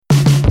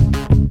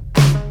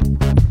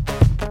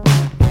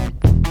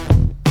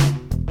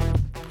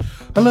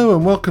Hello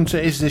and welcome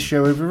to Is This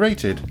Show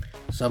Overrated?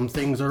 Some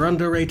things are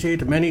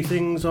underrated, many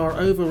things are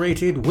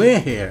overrated.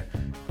 We're here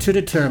to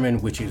determine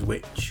which is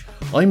which.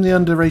 I'm the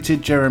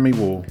underrated Jeremy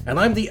Wall. And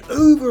I'm the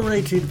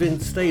overrated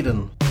Vince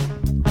Staden.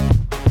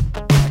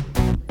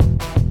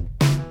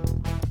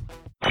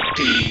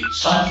 The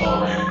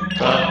Sunflower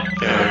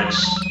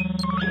Nerds.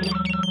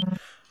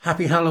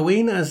 Happy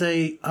Halloween as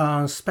a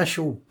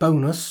special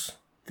bonus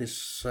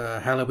this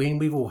Halloween.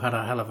 We've all had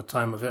a hell of a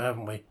time of it,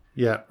 haven't we?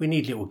 Yeah. We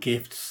need little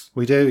gifts.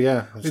 We do,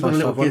 yeah. We've got a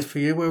little gift for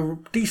you. We're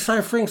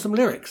deciphering some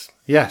lyrics.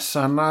 Yes,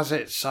 and as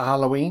it's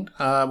Halloween,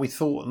 we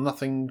thought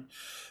nothing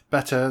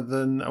better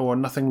than, or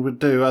nothing would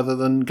do other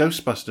than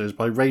Ghostbusters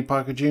by Ray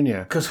Parker Jr.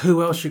 Because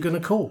who else you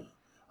going to call?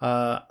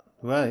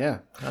 Well, yeah.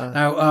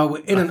 Now,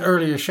 in an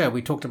earlier show,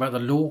 we talked about the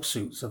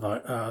lawsuits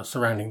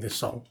surrounding this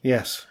song.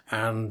 Yes.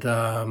 And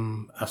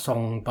a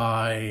song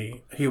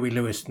by Huey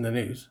Lewis in the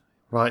News.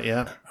 Right,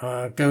 yeah.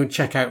 Go and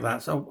check out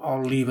that. So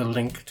I'll leave a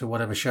link to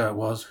whatever show it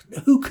was.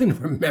 Who can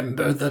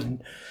remember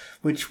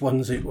which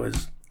ones it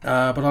was?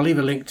 But I'll leave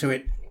a link to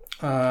it.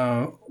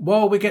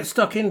 While we get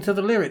stuck into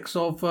the lyrics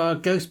of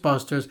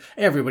Ghostbusters,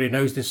 everybody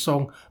knows this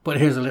song, but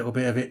here's a little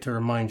bit of it to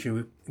remind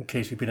you in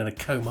case you've been in a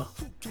coma.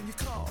 Can you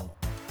call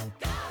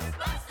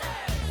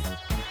Ghostbusters?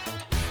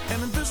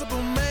 An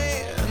invisible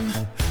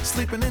man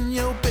sleeping in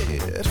your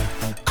bed.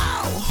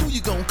 Oh, who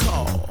you gonna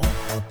call?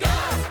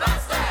 Ghostbusters!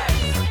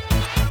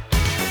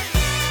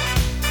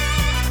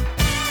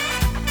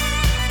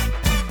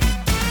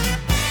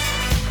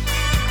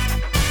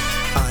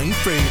 I ain't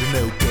afraid of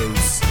no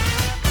ghosts.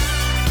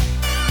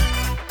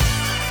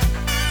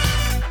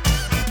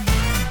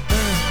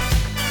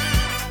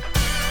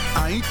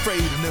 I ain't afraid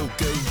of no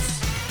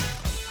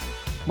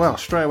ghosts. Well,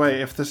 straight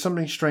away, if there's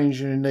something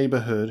strange in your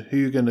neighbourhood, who are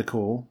you going to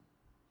call?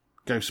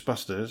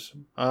 Ghostbusters.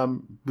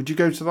 Would you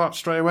go to that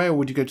straight away, or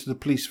would you go to the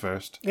police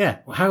first? Yeah,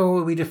 how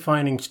are we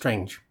defining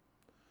strange?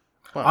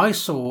 Well, I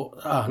saw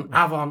an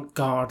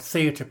avant-garde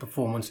theatre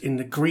performance in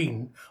the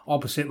green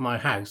opposite my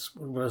house.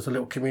 There was a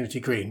little community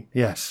green.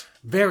 Yes.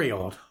 Very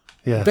odd.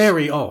 Yes.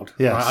 Very odd.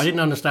 Yes. Right? I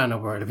didn't understand a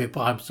word of it,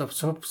 but I'm a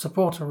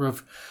supporter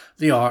of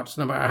the arts,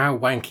 no matter how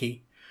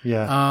wanky.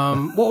 Yeah.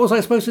 What was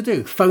I supposed to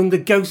do? Phone the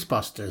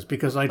Ghostbusters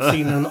because I'd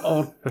seen an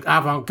odd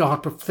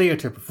avant-garde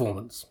theatre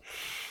performance.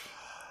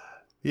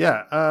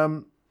 Yeah.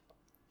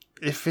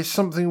 If it's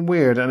something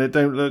weird and it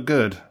don't look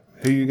good,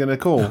 who are you going to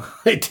call?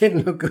 It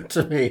didn't look good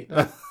to me.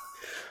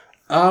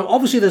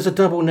 Obviously, there's a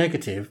double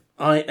negative.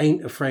 I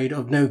ain't afraid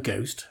of no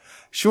ghost.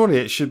 Surely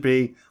it should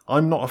be,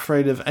 I'm not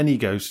afraid of any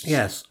ghosts.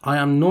 Yes, I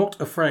am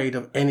not afraid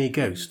of any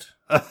ghost.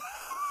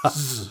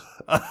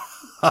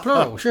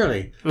 Plural,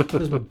 surely.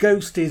 Because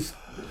ghost is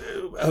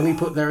only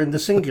put there in the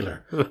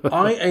singular.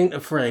 I ain't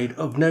afraid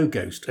of no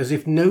ghost. As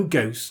if no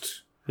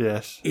ghost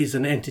is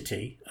an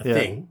entity, a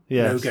thing.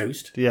 Yes. No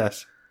ghost.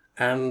 Yes.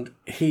 And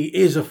he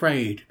is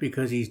afraid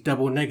because he's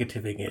double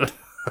negativing it.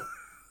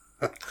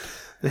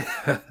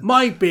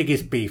 My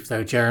biggest beef,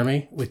 though,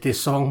 Jeremy, with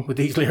this song, with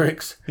these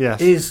lyrics,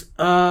 is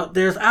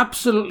there's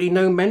absolutely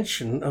no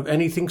mention of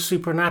anything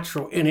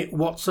supernatural in it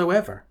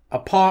whatsoever,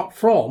 apart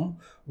from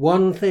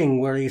one thing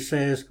where he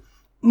says,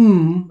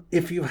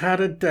 if you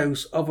had a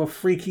dose of a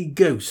freaky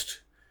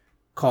ghost,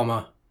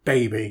 comma,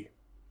 baby.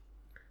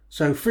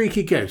 So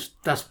freaky ghost,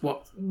 that's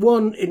what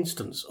one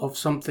instance of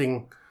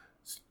something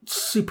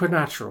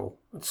supernatural,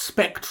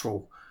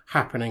 spectral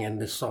happening in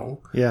this song.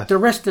 Yeah. The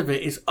rest of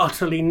it is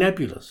utterly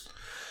nebulous.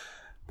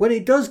 When he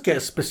does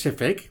get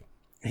specific,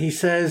 he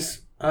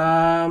says,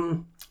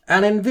 an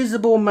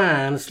invisible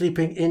man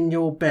sleeping in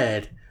your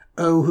bed.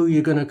 Oh, who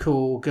you gonna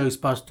call?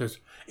 Ghostbusters.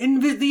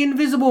 The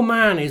invisible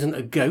man isn't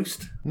a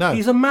ghost. No.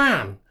 He's a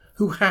man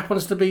who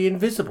happens to be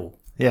invisible.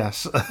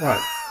 Yes.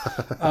 Right.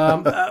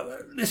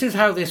 This is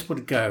how this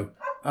would go.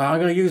 I'm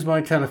going to use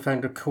my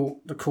telephone to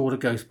call the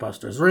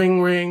Ghostbusters.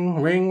 Ring,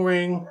 ring, ring,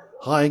 ring.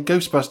 Hi,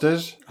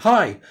 Ghostbusters.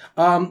 Hi.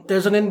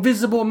 There's an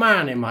invisible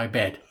man in my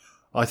bed.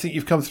 I think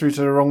you've come through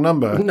to the wrong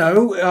number.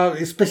 No,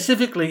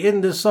 specifically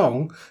in the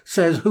song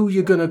says who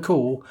you're going to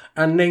call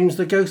and names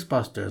the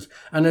Ghostbusters.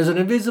 And there's an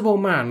invisible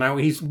man. Now,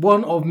 he's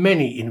one of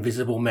many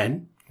invisible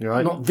men.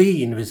 Right. Not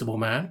the invisible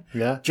man.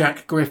 Yeah.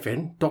 Jack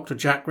Griffin, Dr.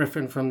 Jack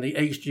Griffin from the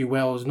H.G.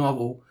 Wells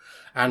novel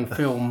and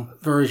film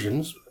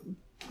versions,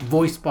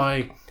 voiced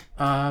by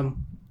the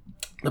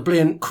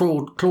brilliant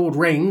Claude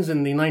Rains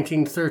in the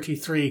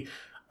 1933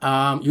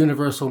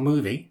 Universal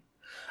movie.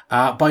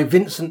 By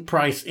Vincent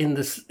Price in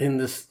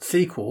the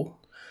sequel,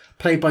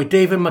 played by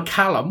David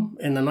McCallum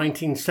in the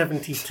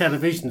 1970s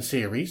television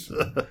series,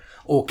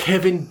 or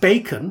Kevin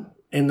Bacon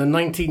in the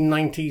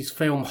 1990s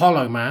film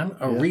Hollow Man,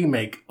 a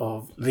remake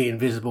of The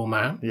Invisible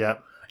Man. Yeah.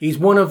 He's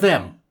one of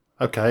them.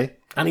 Okay.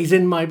 And he's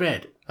in my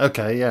bed.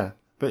 Okay, yeah.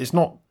 But it's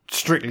not,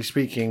 strictly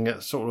speaking,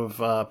 sort of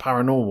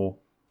paranormal.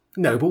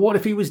 No, but what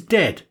if he was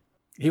dead?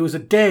 He was a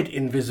dead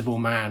invisible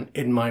man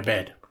in my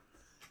bed.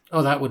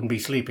 Oh, that wouldn't be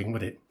sleeping,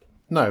 would it?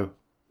 No.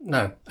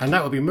 No, and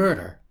that would be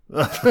murder.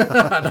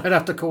 I'd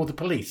have to call the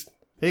police.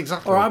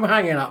 Exactly. Or I'm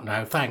hanging up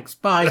now, thanks,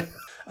 bye.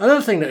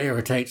 Another thing that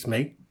irritates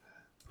me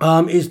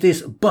is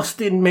this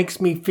busting makes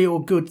me feel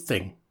good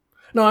thing.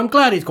 No, I'm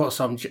glad he's got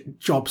some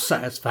job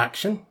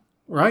satisfaction,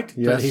 right?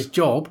 Yes. That his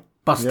job,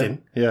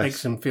 busting, Yeah, yes.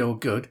 makes him feel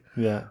good.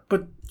 Yeah.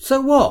 But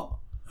so what?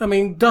 I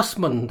mean,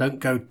 dustmen don't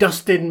go,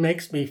 dusting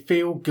makes me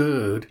feel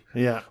good.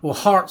 Yeah. Or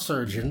heart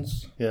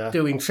surgeons Yeah.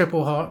 doing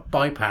triple heart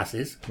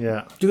bypasses.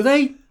 Yeah. Do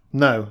they?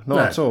 No, not No.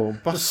 at all. The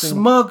Busting.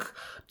 smug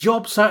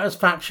job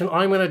satisfaction,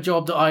 I'm in a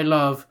job that I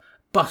love,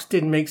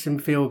 busting makes him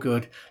feel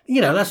good.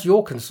 You know, that's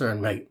your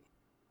concern, mate.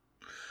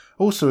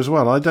 Also, as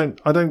well, I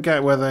don't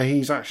get whether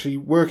he's actually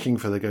working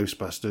for the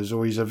Ghostbusters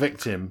or he's a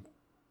victim.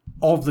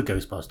 Of the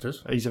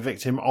Ghostbusters. He's a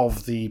victim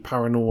of the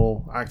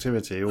paranormal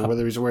activity, or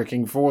whether he's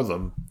working for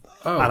them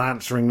and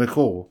answering the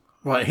call.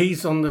 Right,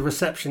 he's on the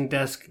reception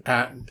desk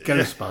at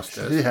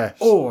Ghostbusters. Yes.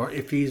 Or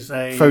if he's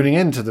a... Phoning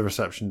into the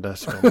reception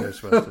desk on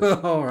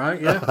Ghostbusters. All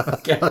right, yeah.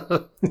 Okay.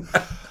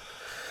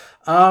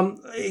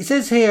 It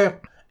says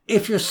here,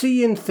 if you're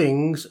seeing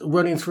things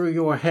running through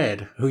your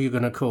head, who are you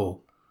going to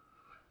call?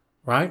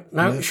 Right?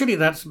 Now, surely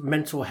that's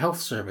mental health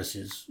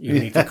services you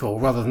need to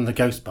call rather than the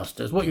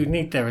Ghostbusters. What you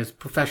need there is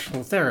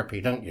professional therapy,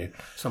 don't you?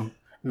 Some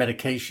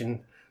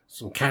medication,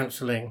 some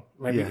counselling,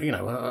 maybe,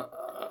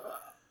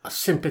 a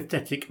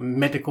sympathetic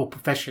medical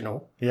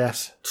professional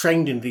Yes.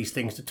 trained in these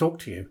things to talk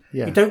to you.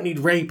 Yeah. You don't need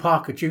Ray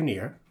Parker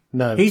Jr.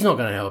 No. He's not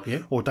going to help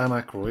you. Or Dan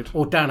Aykroyd.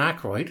 Or Dan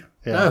Aykroyd.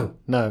 Yeah. No.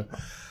 No.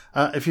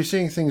 If you're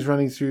seeing things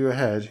running through your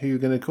head, who are you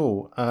going to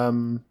call?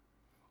 Mind,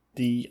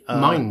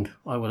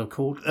 I would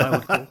call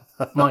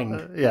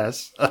Mind.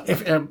 Yes.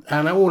 If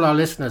and all our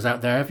listeners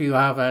out there, if you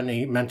have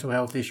any mental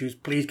health issues,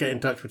 please get in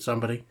touch with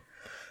somebody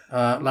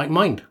like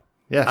Mind.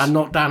 Yes. And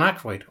not Dan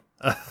Aykroyd.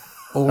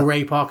 Or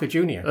Ray Parker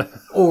Jr.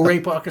 Or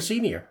Ray Parker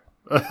Sr.,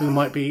 who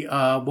might be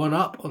one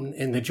up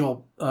in the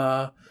job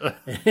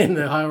in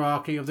the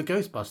hierarchy of the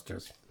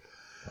Ghostbusters.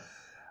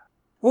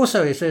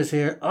 Also, it says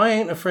here, I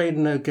ain't afraid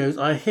of no ghosts.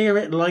 I hear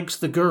it likes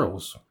the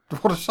girls.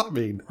 What does that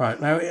mean? Right,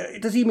 now,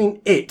 does he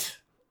mean It,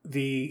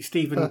 the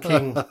Stephen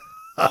King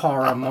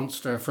horror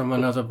monster from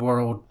another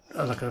world,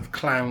 like a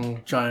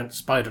clown giant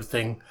spider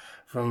thing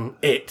from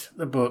It,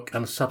 the book,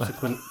 and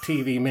subsequent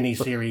TV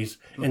miniseries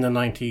in the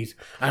 90s,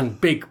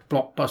 and big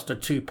blockbuster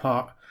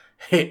 2-part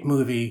hit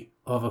movie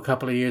of a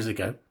couple of years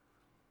ago?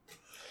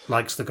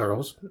 Likes the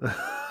girls.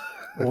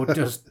 Or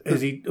just,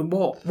 is he,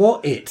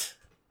 what It?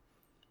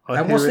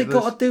 And what's it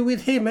got to do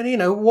with him?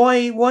 And,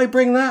 why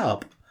bring that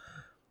up?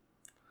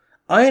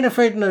 I ain't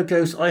afraid of no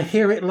ghosts. I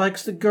hear it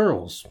likes the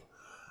girls.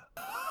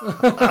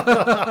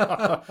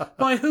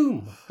 By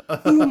whom?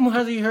 Whom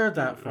has he heard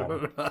that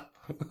from?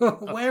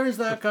 Where is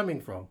that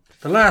coming from?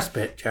 The last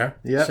bit,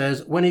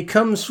 says, when he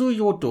comes through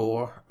your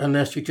door,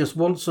 unless you just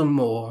want some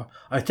more,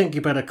 I think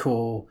you better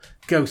call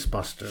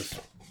Ghostbusters.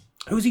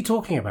 Who's he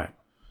talking about?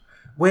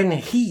 When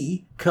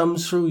he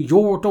comes through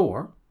your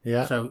door,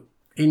 so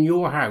in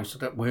your house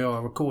that we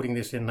are recording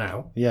this in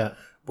now,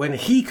 when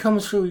he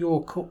comes through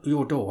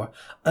your door,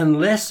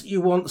 unless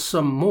you want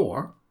some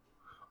more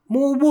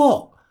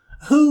what?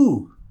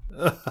 Who?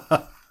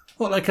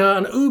 What, like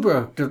an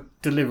Uber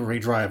delivery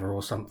driver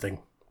or something?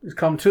 He's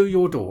come to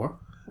your door,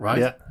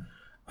 right?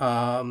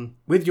 Yeah.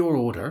 With your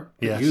order.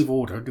 Yes. You've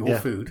ordered your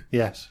food.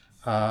 Yes.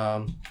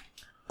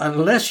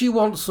 Unless you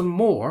want some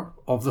more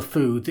of the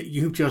food that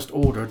you've just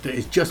ordered that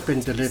has just been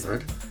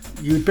delivered,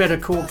 you'd better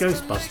call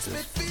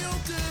Ghostbusters.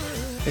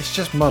 It's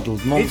just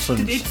muddled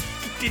nonsense.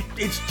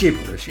 It's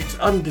gibberish. It's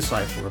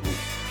undecipherable.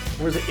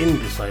 Or is it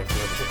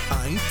indecipherable?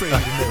 I ain't afraid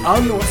of no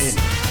I'm not in.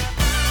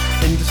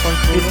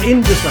 Indecipherable. It's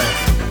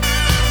indecipherable.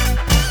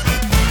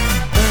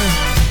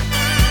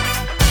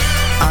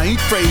 I ain't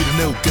afraid of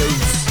no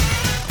ghosts.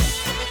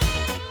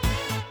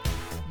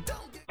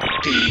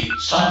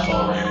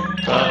 Deciphering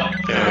the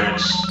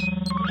lyrics.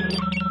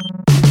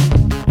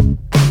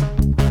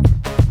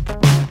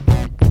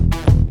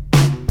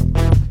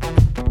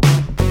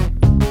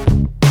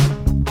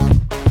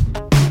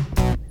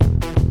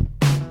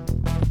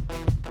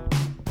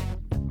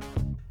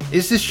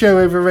 Is This Show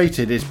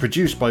Overrated is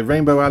produced by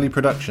Rainbow Alley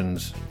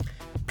Productions.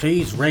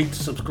 Please rate,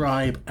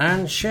 subscribe,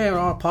 and share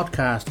our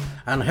podcast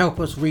and help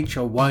us reach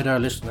a wider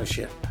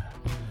listenership.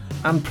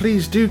 And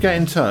please do get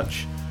in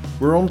touch.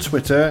 We're on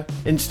Twitter,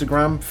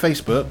 Instagram,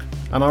 Facebook,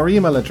 and our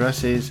email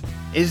address is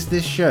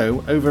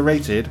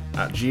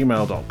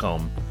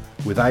isthisShowOverrated@gmail.com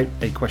without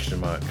a question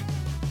mark.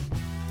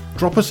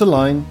 Drop us a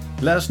line,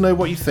 let us know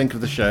what you think of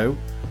the show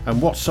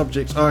and what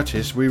subjects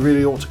artists we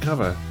really ought to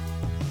cover.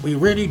 We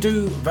really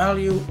do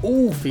value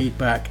all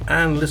feedback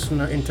and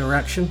listener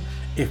interaction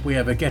if we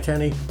ever get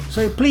any,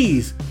 so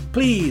please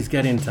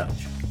get in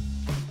touch.